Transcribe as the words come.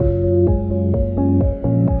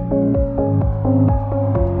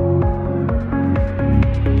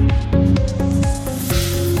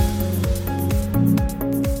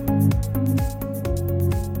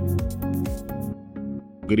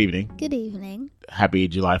good evening. Good evening. Happy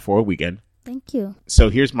July 4th weekend. Thank you. So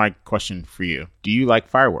here's my question for you. Do you like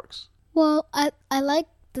fireworks? Well, I like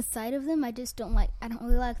the sight of them. I don't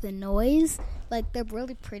really like the noise. Like, they're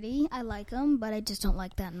really pretty. I like them, but I just don't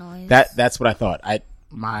like that noise. That's what I thought.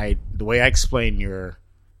 The way I explain your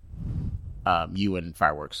you and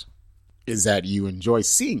fireworks is that you enjoy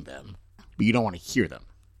seeing them, but you don't want to hear them.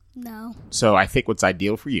 No. So I think what's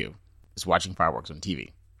ideal for you is watching fireworks on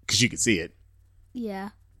TV because you can see it.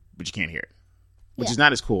 Yeah. But you can't hear it, which is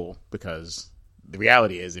not as cool because the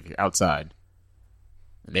reality is if you're outside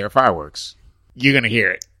and there are fireworks, you're going to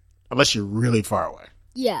hear it unless you're really far away.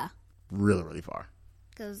 Yeah. Really, really far.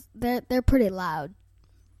 Because they're pretty loud.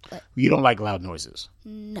 But You don't like loud noises.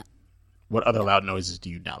 no. What other loud noises do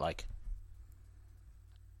you not like?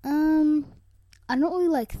 I don't really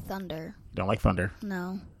like thunder. You don't like thunder.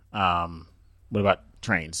 No. What about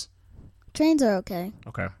trains? Trains are okay.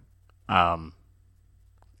 Okay.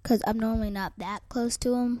 Because I'm normally not that close to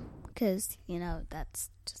them. Because, that's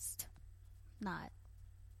just not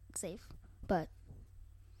safe. But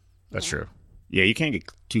That's true. Yeah, you can't get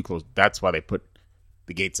too close. That's why they put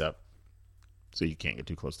the gates up. So you can't get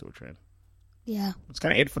too close to a train. yeah. It's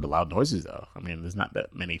kind of it for the loud noises, though. I mean, there's not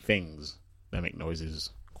that many things that make noises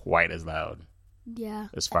quite as loud Yeah.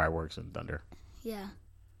 as fireworks and thunder. Yeah.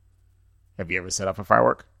 Have you ever set off a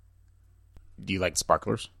firework? Do you like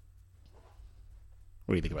sparklers?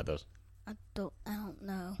 What do you think about those? I don't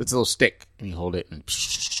know. It's a little stick, and you hold it, and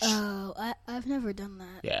Oh, I've never done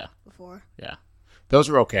that yeah, before. yeah. Those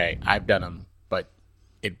are okay. I've done them, but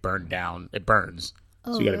it burned down. It burns,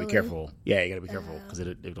 so you got to be really? careful. Yeah, you got to be careful because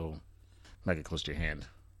it'll make it close to your hand.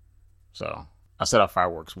 So I set off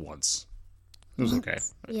fireworks once. It was okay.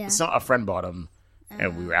 Yeah. A friend bought them,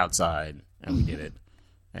 and we were outside, and we did it,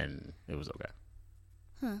 and it was okay.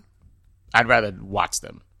 Huh. I'd rather watch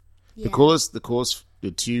them. Yeah. The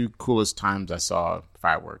two coolest times I saw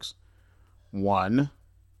fireworks. One,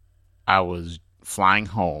 I was flying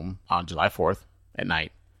home on July 4th at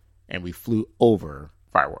night, and we flew over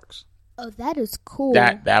fireworks. Oh, that is cool.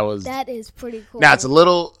 That is pretty cool. Now it's a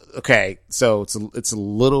little okay. So it's a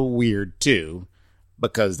little weird too,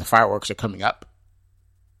 because the fireworks are coming up,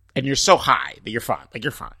 and you're so high that you're fine. Like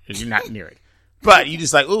you're fine because you're not near it. But you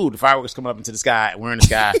just like, ooh, the fireworks coming up into the sky. We're in the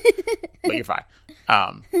sky, but you're fine.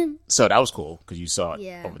 So that was cool because you saw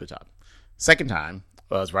it over the top. Second time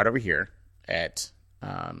was right over here at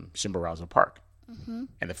Chimborazo Park, and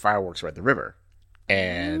the fireworks were at the river,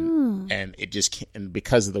 and it just and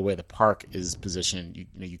because of the way the park is positioned,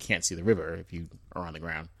 you can't see the river if you are on the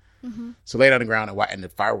ground. So laid on the ground and the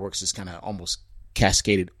fireworks just kind of almost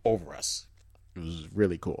cascaded over us. It was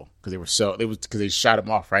really cool because they shot them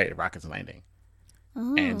off right at Rockets Landing.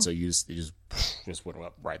 And so it just went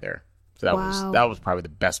up right there. So that was probably the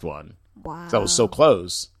best one. Wow. So that was so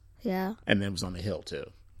close. Yeah. And then it was on the hill too.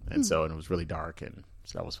 And so it was really dark, and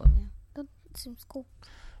so that was fun. Yeah. That seems cool.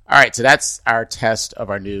 All right, so that's our test of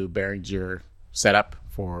our new Behringer setup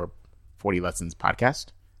for 40 Lessons podcast.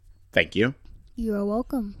 Thank you. You're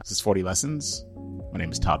welcome. This is 40 Lessons. My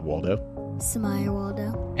name is Todd Waldo. Samaya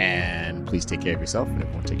Waldo. And please take care of yourself, and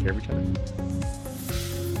everyone take care of each other.